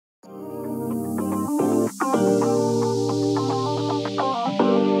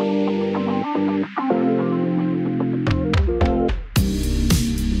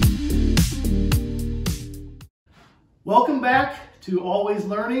to Always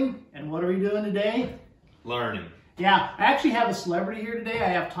Learning. And what are we doing today? Learning. Yeah, I actually have a celebrity here today. I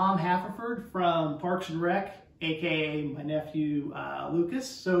have Tom Haverford from Parks and Rec, aka my nephew Lucas.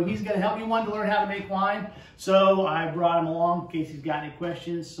 So he's going to help me to learn how to make wine. So I brought him along in case he's got any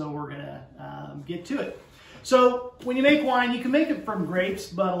questions. So we're going to get to it. So when you make wine, you can make it from grapes,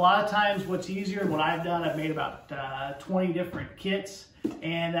 but a lot of times what's easier, what I've done, I've made about 20 different kits,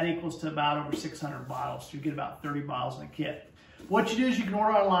 and that equals to about over 600 bottles. So you get about 30 bottles in a kit. What you do is you can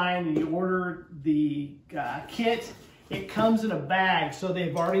order online and you order the kit. It comes in a bag, so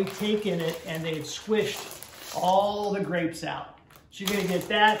they've already taken it and they've squished all the grapes out. So you're gonna get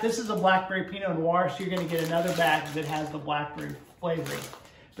that. This is a blackberry Pinot Noir, so you're gonna get another bag that has the blackberry flavoring.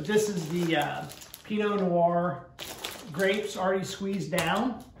 But this is the Pinot Noir grapes already squeezed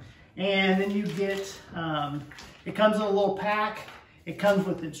down. And then you get, it comes in a little pack. It comes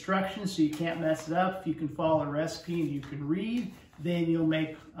with instructions so you can't mess it up. If you can follow the recipe and you can read, then you'll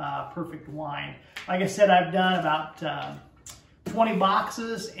make perfect wine. Like I said, I've done about 20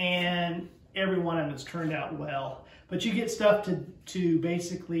 boxes and every one of them has turned out well. But you get stuff to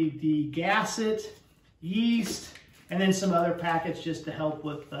basically degas it, yeast, and then some other packets just to help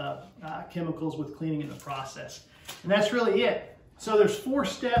with chemicals with cleaning in the process. And that's really it. So there's 4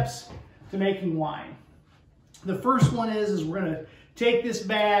 steps to making wine. The first one is we're gonna take this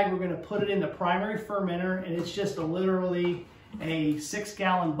bag, we're gonna put it in the primary fermenter, and it's just literally a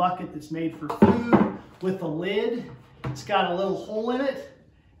 6-gallon bucket that's made for food with a lid. It's got a little hole in it,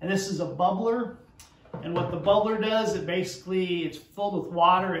 and this is a bubbler. And what the bubbler does, it's filled with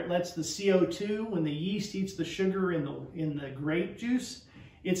water. It lets the CO2, when the yeast eats the sugar in the grape juice,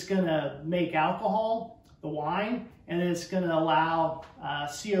 it's gonna make alcohol, the wine, and then it's gonna allow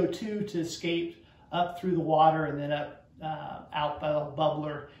CO2 to escape up through the water and then up out by the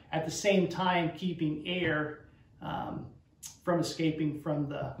bubbler, at the same time keeping air from escaping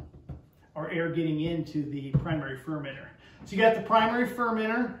from or air getting into the primary fermenter. So you got the primary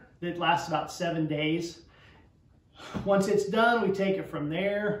fermenter that lasts about 7 days. Once it's done, we take it from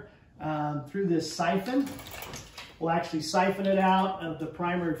there through this siphon. We'll actually siphon it out of the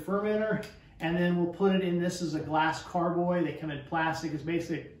primary fermenter, and then we'll put it in, this is a glass carboy. They come in plastic. It's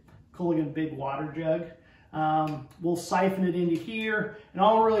basically a Culligan big water jug. We'll siphon it into here, and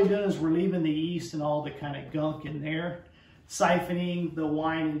all we're really doing is we're leaving the yeast and all the kind of gunk in there, siphoning the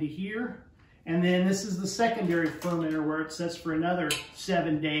wine into here. And then this is the secondary fermenter where it sits for another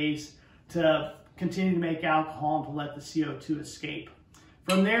 7 days to continue to make alcohol and to let the CO2 escape.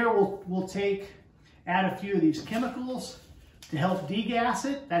 From there, we'll add a few of these chemicals to help degas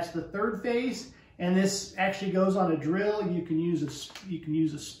it. That's the 3rd phase. And this actually goes on a drill. You can use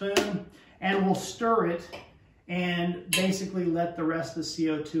a spoon, and we'll stir it and basically let the rest of the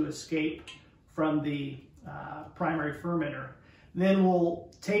CO2 escape from the primary fermenter. Then we'll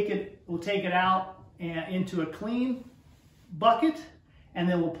take it out into a clean bucket, and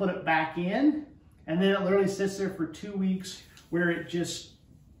then we'll put it back in, and then it literally sits there for 2 weeks where it just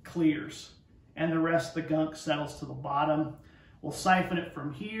clears and the rest of the gunk settles to the bottom. We'll siphon it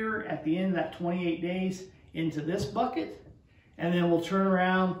from here at the end of that 28 days into this bucket, and then we'll turn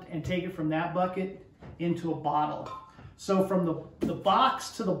around and take it from that bucket into a bottle. So from the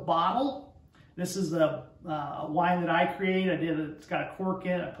box to the bottle, this is the wine that I created. It's got a cork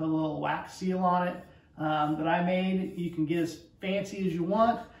in it. I put a little wax seal on it that I made. You can get as fancy as you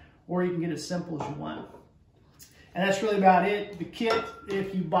want, or you can get as simple as you want. And that's really about it. The kit,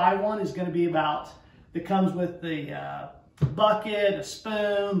 if you buy one, is going to be that comes with the bucket, a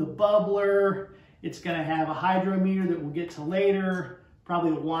spoon, the bubbler. It's going to have a hydrometer that we'll get to later,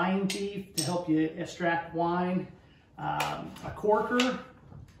 probably a wine thief to help you extract wine, a corker,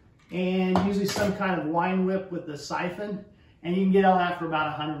 and usually some kind of wine whip with a siphon. And you can get all that for about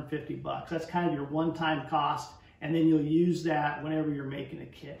 150 bucks. That's kind of your one-time cost, and then you'll use that whenever you're making a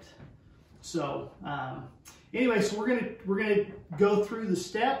kit. So anyway, so we're gonna go through the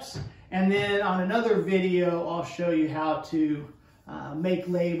steps, and then on another video, I'll show you how to make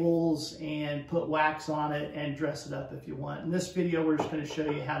labels and put wax on it and dress it up if you want. In this video, we're just gonna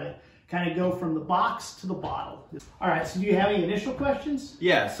show you how to kind of go from the box to the bottle. All right, so do you have any initial questions?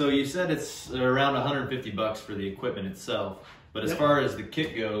 Yeah, so you said it's around 150 bucks for the equipment itself, but as far as the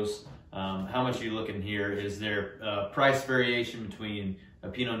kit goes, how much are you looking here? Is there a price variation between a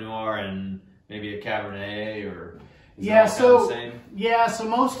Pinot Noir and maybe a Cabernet, or is it all kind of the same? Yeah, so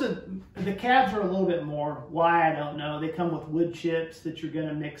most of the cabs are a little bit more. Why, I don't know. They come with wood chips that you're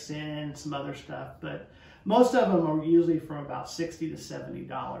gonna mix in, some other stuff, but most of them are usually from about $60 to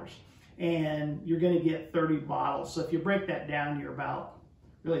 $70. And you're going to get 30 bottles. So if you break that down, you're about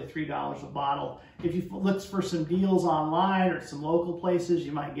really $3 a bottle. If you look for some deals online or some local places,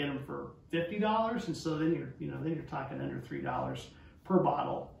 you might get them for $50, and so then you're talking under $3 per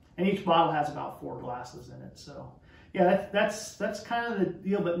bottle. And each bottle has about 4 glasses in it. So yeah, that's kind of the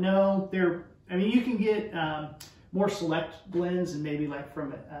deal. But no, you can get more select blends, and maybe like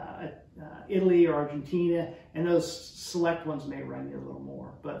from Italy or Argentina, and those select ones may run you a little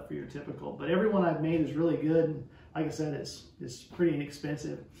more. But for your typical, but every one I've made is really good. And like I said, it's pretty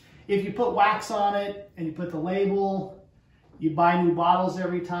inexpensive. If you put wax on it and you put the label, you buy new bottles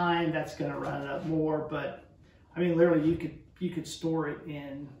every time, that's going to run it up more. But I mean, literally, you could store it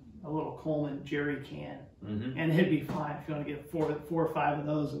in a little Coleman jerry can, and it'd be fine if you want to get four or five of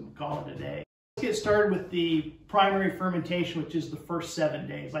those and call it a day. Let's get started with the primary fermentation, which is the first 7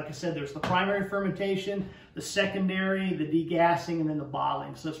 days. Like I said, there's the primary fermentation, the secondary, the degassing, and then the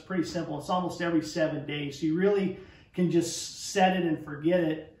bottling. So it's pretty simple. It's almost every 7 days. So you really can just set it and forget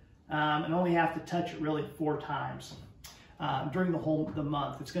it, and only have to touch it really 4 times during the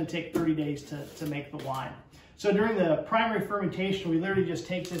month. It's going to take 30 days to make the wine. So during the primary fermentation, we literally just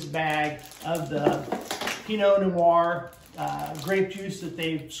take this bag of the Pinot Noir grape juice that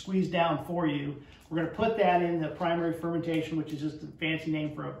they've squeezed down for you. We're going to put that in the primary fermentation, which is just a fancy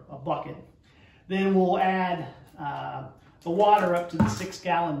name for a bucket. Then we'll add the water up to the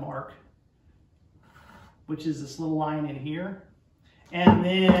 6-gallon mark, which is this little line in here. And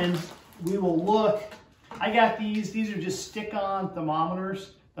then we will look. I got these are just stick-on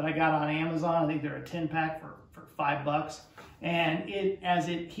thermometers that I got on Amazon. I think they're a 10-pack for $5. And as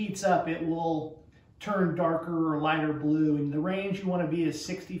it heats up, it will turn darker or lighter blue. And the range you want to be is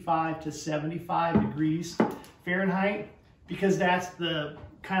 65 to 75 degrees Fahrenheit, because that's the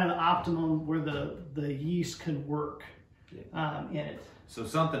kind of the optimum where the yeast can work in it. So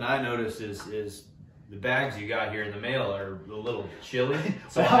something I noticed is the bags you got here in the mail are a little chilly.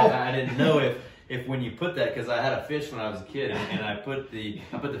 So well, I didn't know if when you put that, because I had a fish when I was a kid, and I put the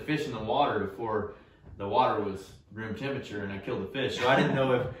fish in the water before the water was room temperature, and I killed the fish. So I didn't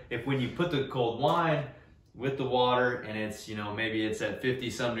know if when you put the cold wine with the water and it's, maybe it's at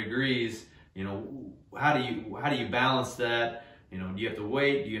 50-some degrees, how do you balance that? Do you have to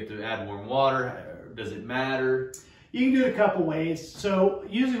wait? Do you have to add warm water? Does it matter? You can do it a couple ways. So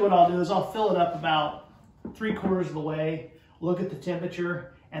usually what I'll do is I'll fill it up about 3/4 of the way, look at the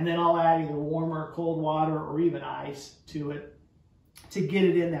temperature, and then I'll add either warm or cold water or even ice to it to get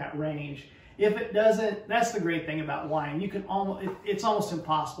it in that range. If it doesn't, that's the great thing about wine. It's almost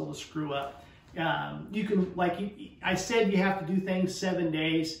impossible to screw up. You can, like I said, you have to do things 7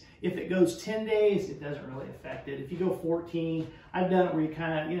 days. If it goes 10 days, it doesn't really affect it. If you go 14, I've done it where you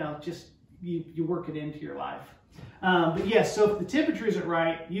kind of, you work it into your life. But yes, so if the temperature isn't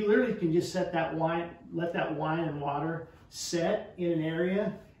right, you literally can just let that wine and water set in an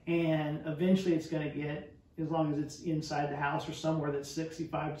area, and eventually it's going to get, as long as it's inside the house or somewhere that's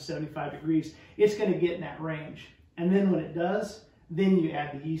 65 to 75 degrees, it's going to get in that range. And then when it does, then you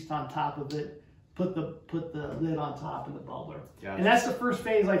add the yeast on top of it, put the lid on top and the bubbler. Gotcha. And that's the first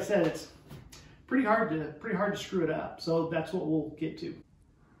phase. Like I said, it's pretty hard to screw it up. So that's what we'll get to.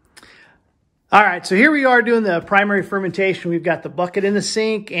 All right, so here we are doing the primary fermentation. We've got the bucket in the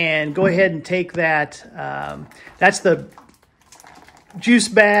sink, and go ahead and take that. That's the juice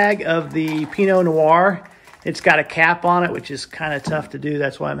bag of the Pinot Noir. It's got a cap on it, which is kind of tough to do.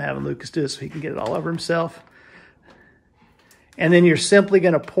 That's why I'm having Lucas do it, so he can get it all over himself. And then you're simply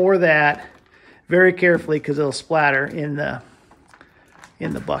going to pour that very carefully, because it'll splatter in the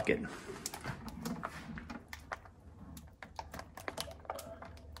bucket.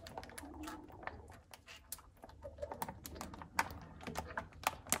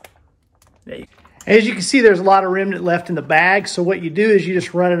 As you can see, there's a lot of remnant left in the bag. So what you do is you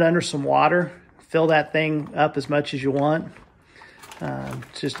just run it under some water. Fill that thing up as much as you want.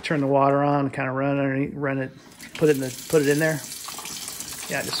 Just turn the water on, kind of run it, put it in there.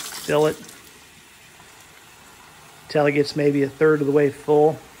 Yeah, just fill it till it gets maybe 1/3 of the way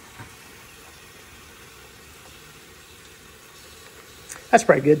full. That's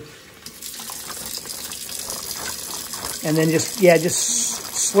pretty good. And then just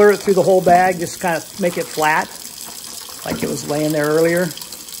slur it through the whole bag. Just kind of make it flat, like it was laying there earlier.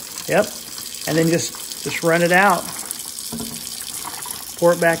 Yep. And then just run it out.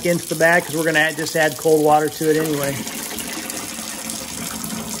 Pour it back into the bag, because we're going to just add cold water to it anyway.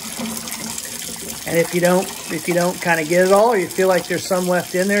 And if you don't kind of get it all, or you feel like there's some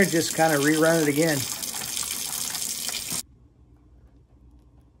left in there, just kind of rerun it again.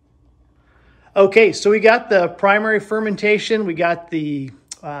 Okay, so we got the primary fermentation. We got the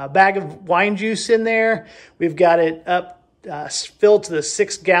bag of wine juice in there. We've got it up filled to the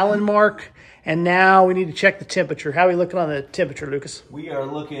 6-gallon mark. And now we need to check the temperature. How are we looking on the temperature, Lucas? We are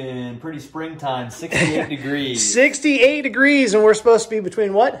looking pretty springtime, 68 degrees. 68 degrees, and we're supposed to be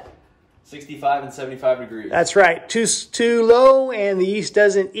between what? 65 and 75 degrees. That's right. Too low, and the yeast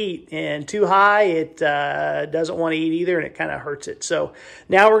doesn't eat. And too high, it doesn't want to eat either, and it kind of hurts it. So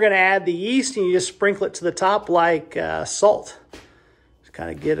now we're going to add the yeast, and you just sprinkle it to the top like salt. Just kind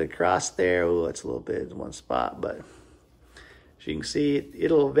of get it across there. Oh, it's a little bit in one spot, but as you can see,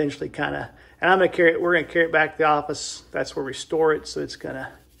 it'll eventually kind of, and I'm going to carry it, we're going to carry it back to the office. That's where we store it, so it's going to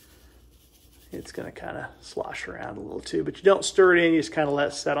kind of slosh around a little too, but you don't stir it in, you just kind of let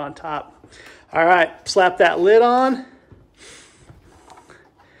it set on top. All right, slap that lid on.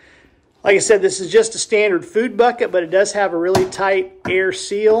 Like I said, this is just a standard food bucket, but it does have a really tight air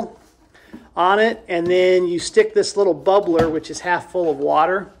seal on it. And then you stick this little bubbler, which is half full of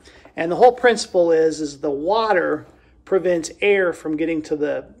water. And the whole principle is the water prevents air from getting to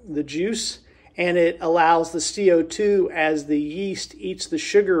the juice, and it allows the CO2, as the yeast eats the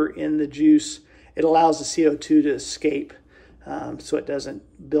sugar in the juice, it allows the CO2 to escape so it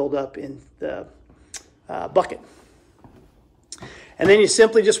doesn't build up in the bucket. And then you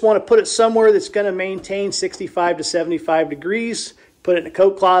simply just want to put it somewhere that's going to maintain 65 to 75 degrees. Put it in a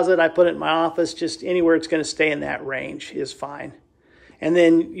coat closet. I put it in my office. Just anywhere it's going to stay in that range is fine. And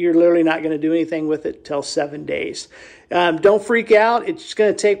then you're literally not going to do anything with it till 7 days. Don't freak out. It's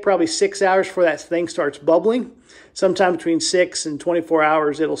going to take probably 6 hours before that thing starts bubbling. Sometime between 6 and 24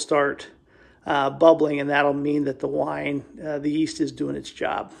 hours, it'll start bubbling, and that'll mean that the wine, the yeast is doing its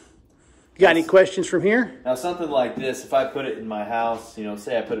job. You got any questions from here? Now, something like this, if I put it in my house,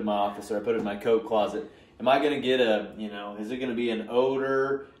 say I put it in my office or I put it in my coat closet, am I going to get is it going to be an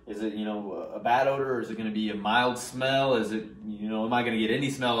odor? Is it, a bad odor, or is it going to be a mild smell? Is it, am I going to get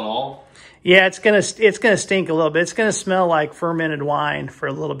any smell at all? Yeah, it's going to stink a little bit. It's going to smell like fermented wine for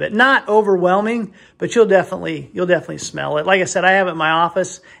a little bit. Not overwhelming, but you'll definitely smell it. Like I said, I have it in my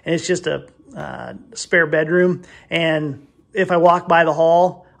office, and it's just a spare bedroom. And if I walk by the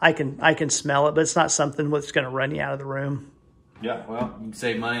hall, I can smell it, but it's not something that's going to run you out of the room. Yeah, well, you can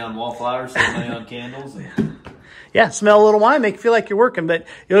save money on wallflowers, save money on candles. Yeah, smell a little wine, make you feel like you're working, but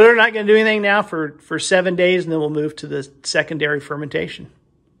you're not going to do anything now for 7 days, and then we'll move to the secondary fermentation.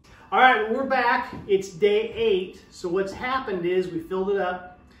 All right, well, we're back. It's day 8. So what's happened is we filled it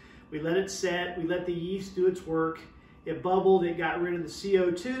up, we let it set, we let the yeast do its work. It bubbled, it got rid of the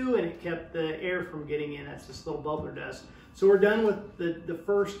CO2, and it kept the air from getting in. That's this little bubbler does. So we're done with the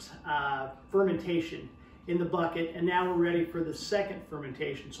first fermentation in the bucket, and now we're ready for the second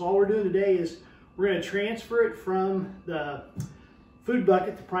fermentation. So all we're doing today is we're going to transfer it from the food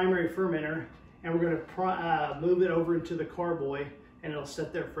bucket, the primary fermenter, and we're going to move it over into the carboy, and it'll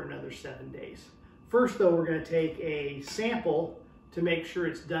sit there for another 7 days. First, though, we're going to take a sample to make sure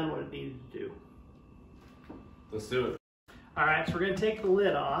it's done what it needed to do. Let's do it. All right, so we're going to take the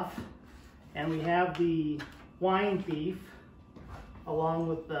lid off, and we have the wine thief along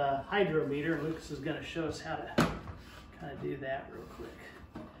with the hydrometer, and Lucas is going to show us how to kind of do that real quick.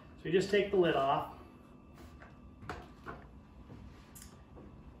 So you just take the lid off.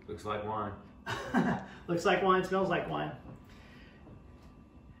 Looks like wine. Looks like wine, smells like wine.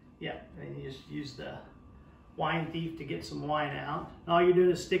 Yeah, and you just use the wine thief to get some wine out. And all you're doing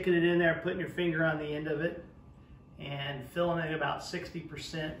is sticking it in there, putting your finger on the end of it, and filling it about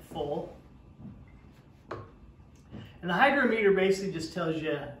 60% full. And the hydrometer basically just tells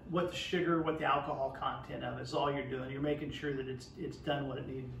you what the sugar, what the alcohol content of it is. All you're doing. You're making sure that it's done what it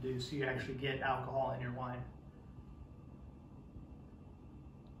needed to do, so you actually get alcohol in your wine.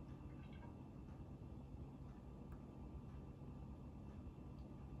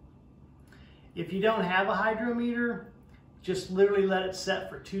 If you don't have a hydrometer, just literally let it set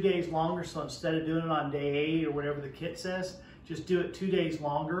for 2 days longer. So instead of doing it on day 8 or whatever the kit says, just do it 2 days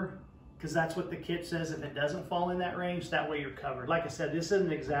longer, because that's what the kit says. If it doesn't fall in that range, that way you're covered. Like I said, this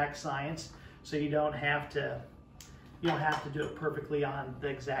isn't exact science, so you don't have to do it perfectly on the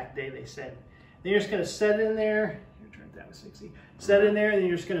exact day they said. Then you're just going to set it in there. Turn it down to 60. Set it in there, and then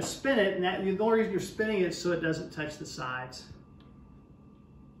you're just going to spin it. And the only reason you're spinning it is so it doesn't touch the sides.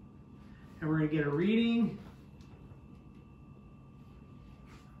 And we're going to get a reading.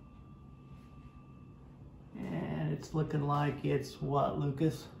 And it's looking like it's what,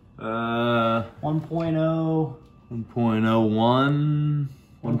 Lucas? 1.0. 1.01,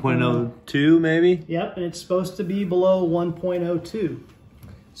 1.02 maybe? Yep, and it's supposed to be below 1.02.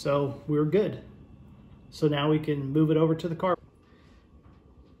 So we're good. So now we can move it over to the car.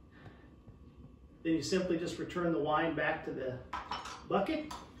 Then you simply just return the wine back to the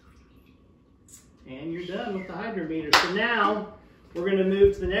bucket. And you're done with the hydrometer. So now we're going to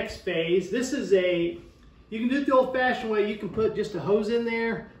move to the next phase. This is you can do it the old-fashioned way. You can put just a hose in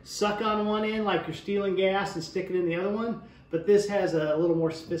there, suck on one end like you're stealing gas and stick it in the other one. But this has a little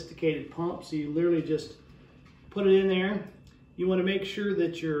more sophisticated pump, so you literally just put it in there. You want to make sure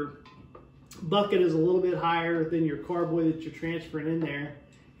that your bucket is a little bit higher than your carboy that you're transferring in there.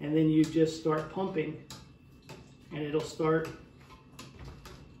 And then you just start pumping, and it'll start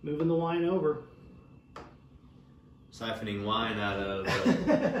moving the wine over. Siphoning wine out of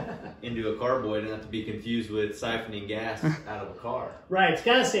into a carboy doesn't have to be confused with siphoning gas out of a car. Right, it's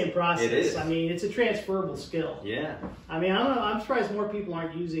kind of the same process. It is. I mean, it's a transferable skill. Yeah. I mean, I'm surprised more people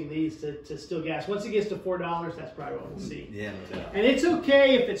aren't using these to steal gas. Once it gets to $4, that's probably what we'll see. Yeah, no doubt. And it's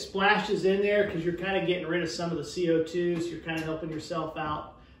okay if it splashes in there because you're kind of getting rid of some of the CO2, so you're kind of helping yourself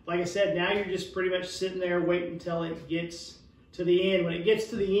out. Like I said, now you're just pretty much sitting there waiting until it gets to the end. When it gets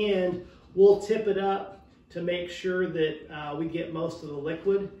to the end, we'll tip it up to make sure that we get most of the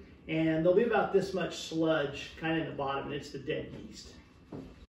liquid. And there'll be about this much sludge kind of in the bottom, and it's the dead yeast.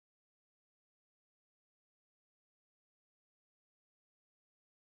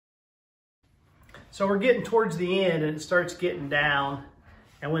 So we're getting towards the end, and it starts getting down.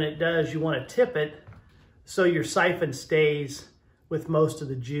 And when it does, you want to tip it so your siphon stays with most of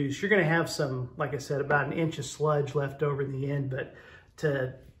the juice. You're going to have some, like I said, about an inch of sludge left over in the end, but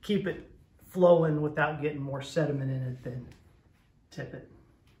to keep it flowing without getting more sediment in it, then tip it.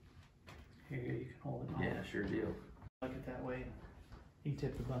 Here you can hold it. Yeah, sure deal. Bucket that way. You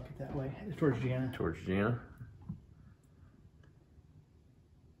tip the bucket that way towards Gianna. Towards Gianna.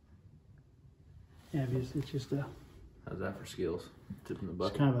 Yeah, it's just a. How's that for skills? Tipping the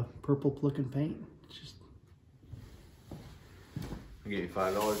bucket. It's kind of a purple looking paint. It's just. I'll give you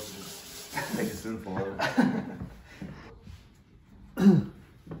 $5 to just take a spoonful of it.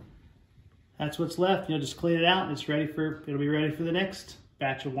 That's what's left. You'll just clean it out and it'll be ready for the next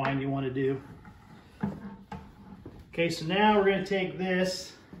batch of wine you want to do. Okay, so now we're going to take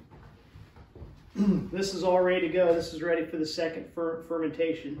this. This is all ready to go. This is ready for the second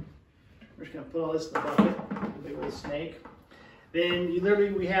fermentation. We're just going to put all this in the bucket, the big old snake. Then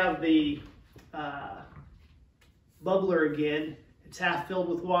we have the bubbler again. It's half filled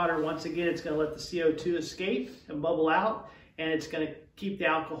with water. Once again, it's going to let the CO2 escape and bubble out, and it's going to keep the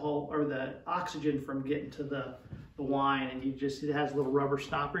alcohol or the oxygen from getting to the wine. And it has a little rubber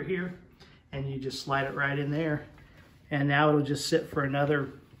stopper here, and you just slide it right in there. And now it'll just sit for another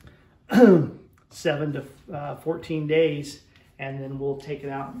 7 to 14 days, and then we'll take it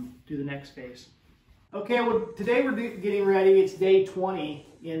out and do the next phase. Okay, well, today we're getting ready. It's day 20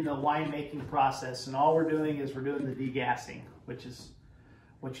 in the winemaking process, and all we're doing is we're doing the degassing, which is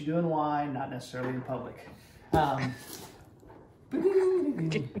what you do in wine, not necessarily in public.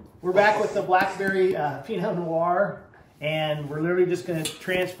 We're back with the blackberry Pinot Noir, and we're literally just going to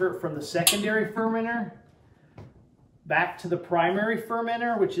transfer it from the secondary fermenter back to the primary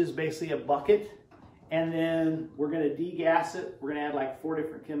fermenter, which is basically a bucket. And then we're going to degas it. We're going to add like 4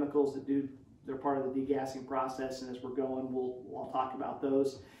 different chemicals that they're part of the degassing process. And as we're going, I'll talk about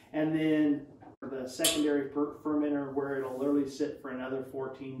those. And then the secondary fermenter, where it'll literally sit for another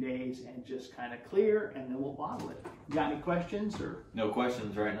 14 days and just kind of clear, and then we'll bottle it. Got any questions? Or No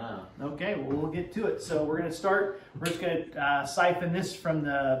questions right now. Okay, well, we'll get to it. So we're going to start. We're just going to siphon this from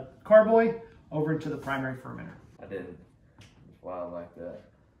the carboy over into the primary fermenter. I didn't. It's wild like that.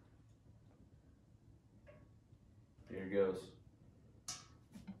 Here it goes.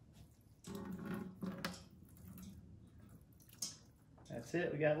 That's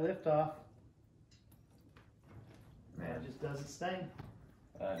it. We got liftoff. Man, it just does its thing.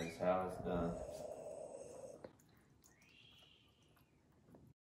 That is how it's done.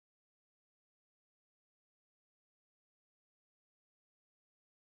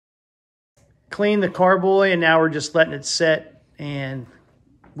 Clean the carboy, and now we're just letting it set and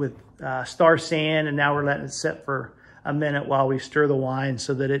with star sand, and now we're letting it set for a minute while we stir the wine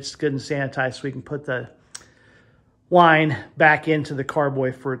so that it's good and sanitized, so we can put the wine back into the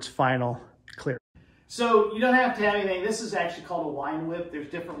carboy for its final clear. So you don't have to have anything. This is actually called a wine whip. There's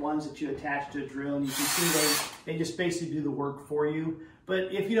different ones that you attach to a drill, and you can see they just basically do the work for you.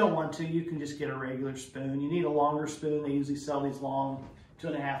 But if you don't want to, you can just get a regular spoon. You need a longer spoon. They usually sell these long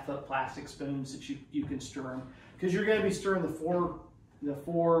 2.5-foot plastic spoons that you can stir them, because you're going to be stirring the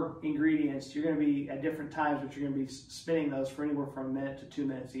four ingredients. You're going to be at different times, but you're going to be spinning those for anywhere from a minute to 2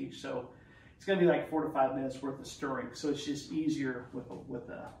 minutes each. So it's going to be like 4 to 5 minutes worth of stirring. So it's just easier with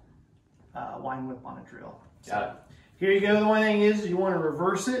a wine whip on a drill. Got it. Here you go. The only thing is you want to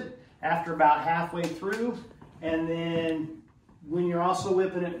reverse it after about halfway through, and then when you're also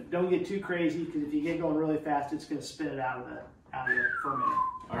whipping it, don't get too crazy, because if you get going really fast, it's going to spit it out of the fermenter.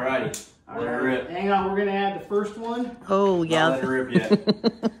 Alrighty, let her rip. Hang on, we're going to add the first one. Oh, yeah. Not let her rip yet.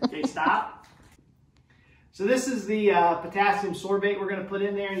 Okay, stop. So this is the potassium sorbate we're going to put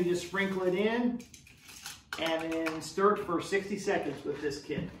in there, and you just sprinkle it in, and then stir it for 60 seconds with this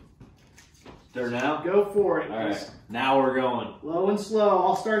kit. Stir now? Go for it. All right, now we're going. Low and slow.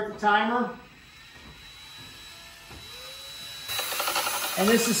 I'll start the timer. And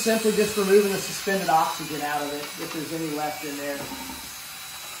this is simply just removing the suspended oxygen out of it, if there's any left in there.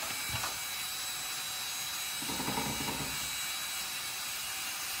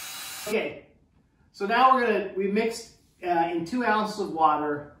 Okay, so now we mixed in 2 ounces of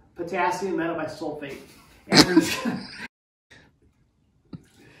water potassium metabisulfate.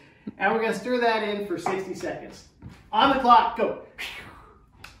 And we're going to stir that in for 60 seconds. On the clock, go.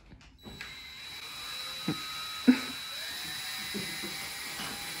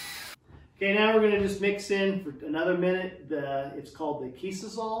 Okay, now we're going to just mix in for another minute. It's called the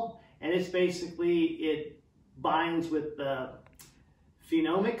Kisazole, and it's basically, it binds with the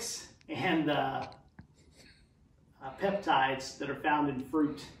phenomics and peptides that are found in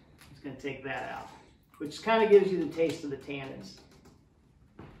fruit. It's going to take that out, which kind of gives you the taste of the tannins,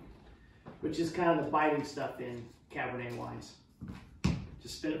 which is kind of the biting stuff in Cabernet wines.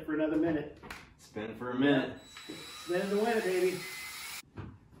 Just spin it for another minute. Spin it for a minute. Spin it to win it, baby.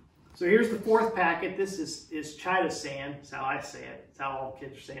 So here's the 4th packet. This is chitosan. That's how I say it. That's how all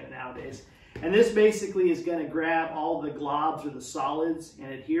kids are saying it nowadays. And this basically is going to grab all the globs or the solids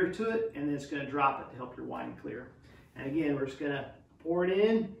and adhere to it, and then it's going to drop it to help your wine clear. And again, we're just going to pour it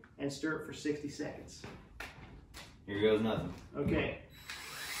in and stir it for 60 seconds. Here goes nothing. Okay.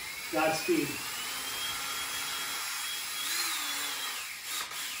 Godspeed.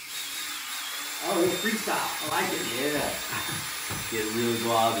 Oh, a little freestyle. I like it. Yeah. Get real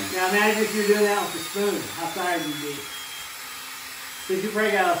globby. Now imagine if you're doing that with a spoon. How tired you'd be. Because you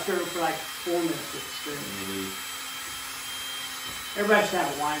probably got to stir it for like 4 minutes with the spoon. Maybe. Everybody should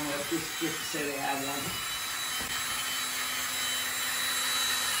have a wine whip just to say they have one.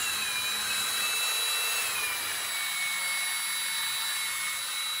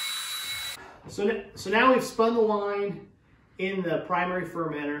 So now we've spun the wine in the primary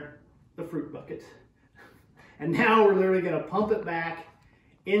fermenter, the fruit bucket. And now we're literally going to pump it back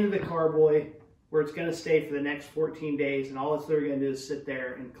into the carboy where it's going to stay for the next 14 days. And all it's literally going to do is sit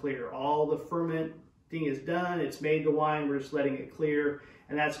there and clear. All the fermenting is done. It's made the wine. We're just letting it clear.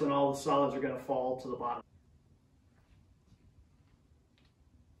 And that's when all the solids are going to fall to the bottom.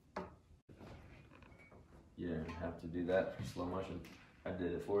 You didn't have to do that for slow motion. I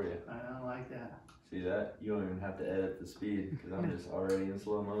did it for you. I don't like that. See that? You don't even have to edit the speed because I'm just already in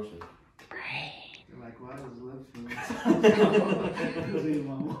slow motion. You're like, why does it live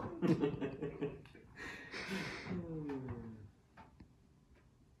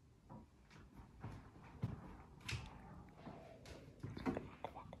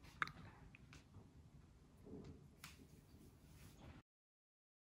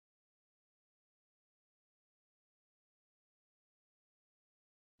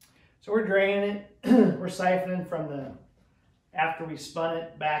So we're draining it. We're siphoning from after we spun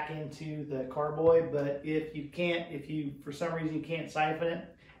it back into the carboy. But if you for some reason you can't siphon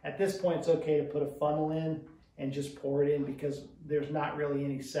it, at this point it's okay to put a funnel in and just pour it in, because there's not really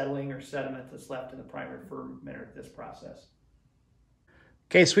any settling or sediment that's left in the primary fermenter at this process.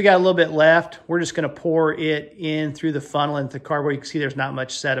 Okay, so we got a little bit left. We're just going to pour it in through the funnel into the carboy. You can see there's not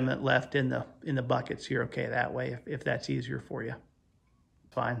much sediment left in the buckets here. Okay, that way, if that's easier for you.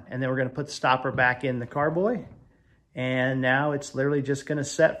 Fine. And then we're going to put the stopper back in the carboy. And now it's literally just going to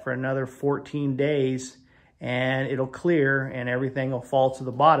set for another 14 days, and it'll clear and everything will fall to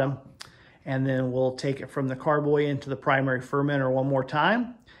the bottom. And then we'll take it from the carboy into the primary fermenter one more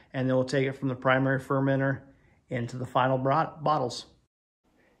time. And then we'll take it from the primary fermenter into the final bottles.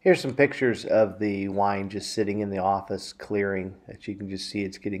 Here's some pictures of the wine just sitting in the office clearing, that you can just see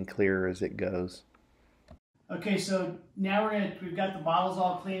it's getting clearer as it goes. Okay, so now we've got the bottles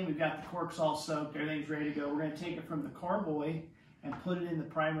all clean, we've got the corks all soaked, everything's ready to go. We're going to take it from the carboy and put it in the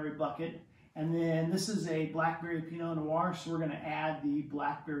primary bucket. And then this is a blackberry Pinot Noir, so we're going to add the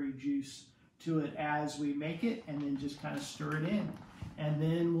blackberry juice to it as we make it, and then just kind of stir it in. And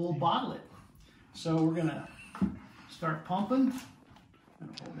then we'll bottle it. So we're going to start pumping. I'm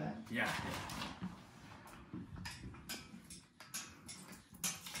going to hold that. Yeah.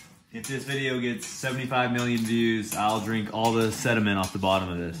 If this video gets 75 million views, I'll drink all the sediment off the bottom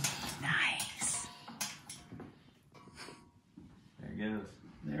of this. Nice. There it goes.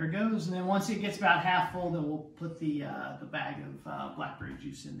 There There it goes. And then once it gets about half full, then we'll put the bag of blackberry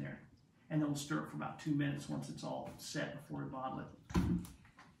juice in there. And then we'll stir it for about 2 minutes once it's all set before we bottle it. And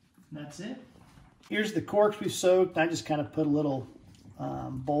that's it. Here's the corks we soaked. I just kind of put a little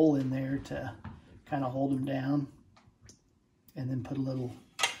bowl in there to kind of hold them down. And then put a little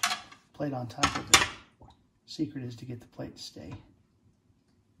plate on top of it. Secret is to get the plate to stay.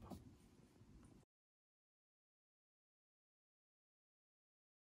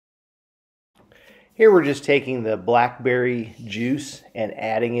 Here we're just taking the blackberry juice and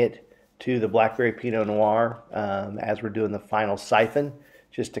adding it to the blackberry Pinot Noir as we're doing the final siphon,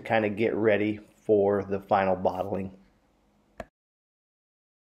 just to kind of get ready for the final bottling.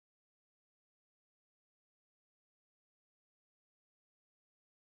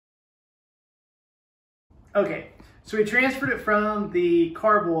 Okay, so we transferred it from the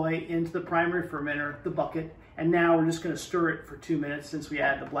carboy into the primary fermenter, the bucket, and now we're just going to stir it for 2 minutes since we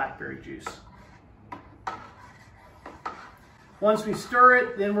added the blackberry juice. Once we stir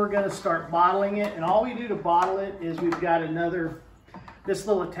it, then we're going to start bottling it, and all we do to bottle it is we've got this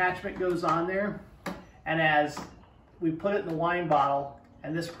little attachment goes on there, and as we put it in the wine bottle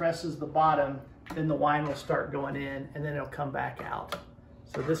and this presses the bottom, then the wine will start going in and then it'll come back out.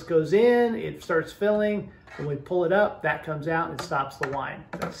 So this goes in, it starts filling, when we pull it up, that comes out and it stops the wine.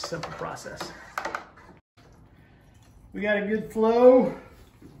 That's a simple process. We got a good flow,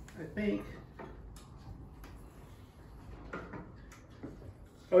 I think.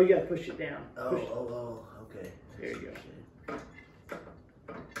 Oh, you gotta push it down. Okay. There you go.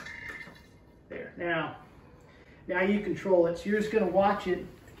 There. Now you control it. So you're just gonna watch it.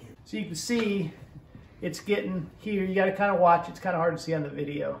 So you can see it's getting here. You gotta kind of watch. It's kind of hard to see on the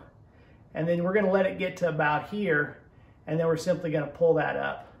video. And then we're gonna let it get to about here, and then we're simply gonna pull that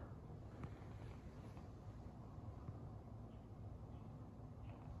up.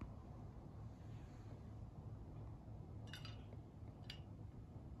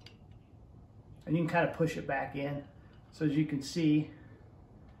 And you can kind of push it back in. So as you can see,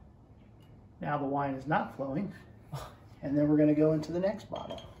 now the wine is not flowing. And then we're going to go into the next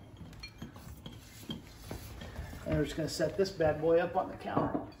bottle. And we're just going to set this bad boy up on the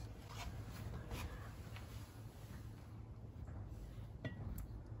counter.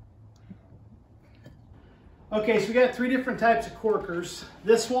 Okay, so we got 3 different types of corkers.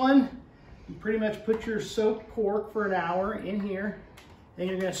 This one, you pretty much put your soaked cork for an hour in here. Then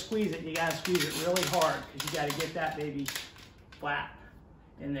you're going to squeeze it. You got to squeeze it really hard because you got to get that baby flat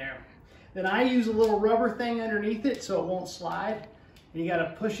in there. Then I use a little rubber thing underneath it so it won't slide. And you got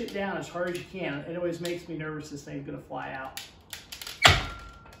to push it down as hard as you can. It always makes me nervous this thing's going to fly out.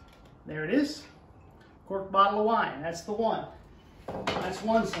 There it is. Cork bottle of wine. That's the one. That's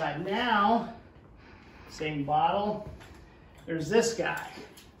one side. Now, same bottle. There's this guy.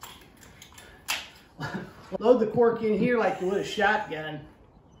 Load the cork in here like you would a shotgun.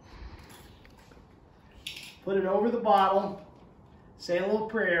 Put it over the bottle. Say a little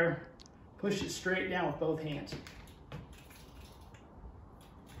prayer. Push it straight down with both hands.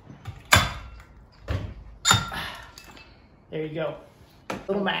 There you go. A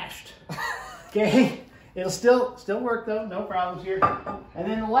little mashed. Okay? It'll still work though. No problems here. And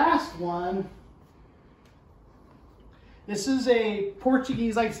then the last one. This is a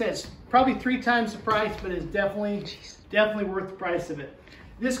Portuguese, like I said, it's probably 3 times the price, but it's definitely worth the price of it.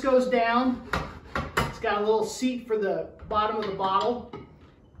 This goes down. It's got a little seat for the bottom of the bottle.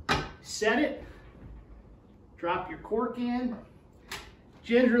 Set it. Drop your cork in.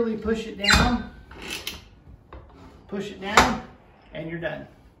 Gingerly push it down. Push it down, and you're done.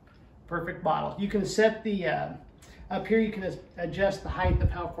 Perfect bottle. You can set the, up here you can adjust the height of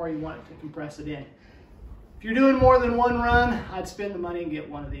how far you want it to compress it in. If you're doing more than one run, I'd spend the money and get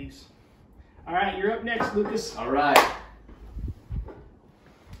one of these. All right, you're up next, Lucas. All right.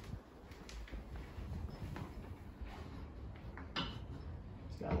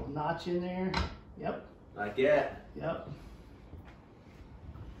 It's got a little notch in there. Yep. Like that. Yep.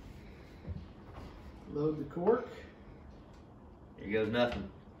 Load the cork. Here goes nothing.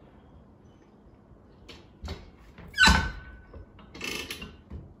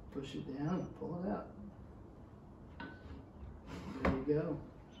 Push it down and pull it out. There you go.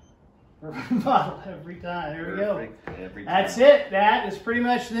 Perfect bottle every time. There we go. Every time. That's it. That is pretty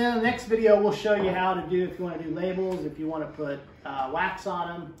much the next video. We'll show you how to do, if you want to do labels, if you want to put wax on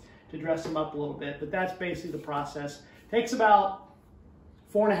them to dress them up a little bit. But that's basically the process. Takes about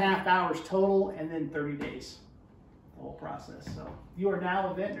 4.5 hours total, and then 30 days. The whole process. So you are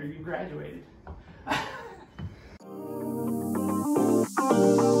now a vintner. You graduated.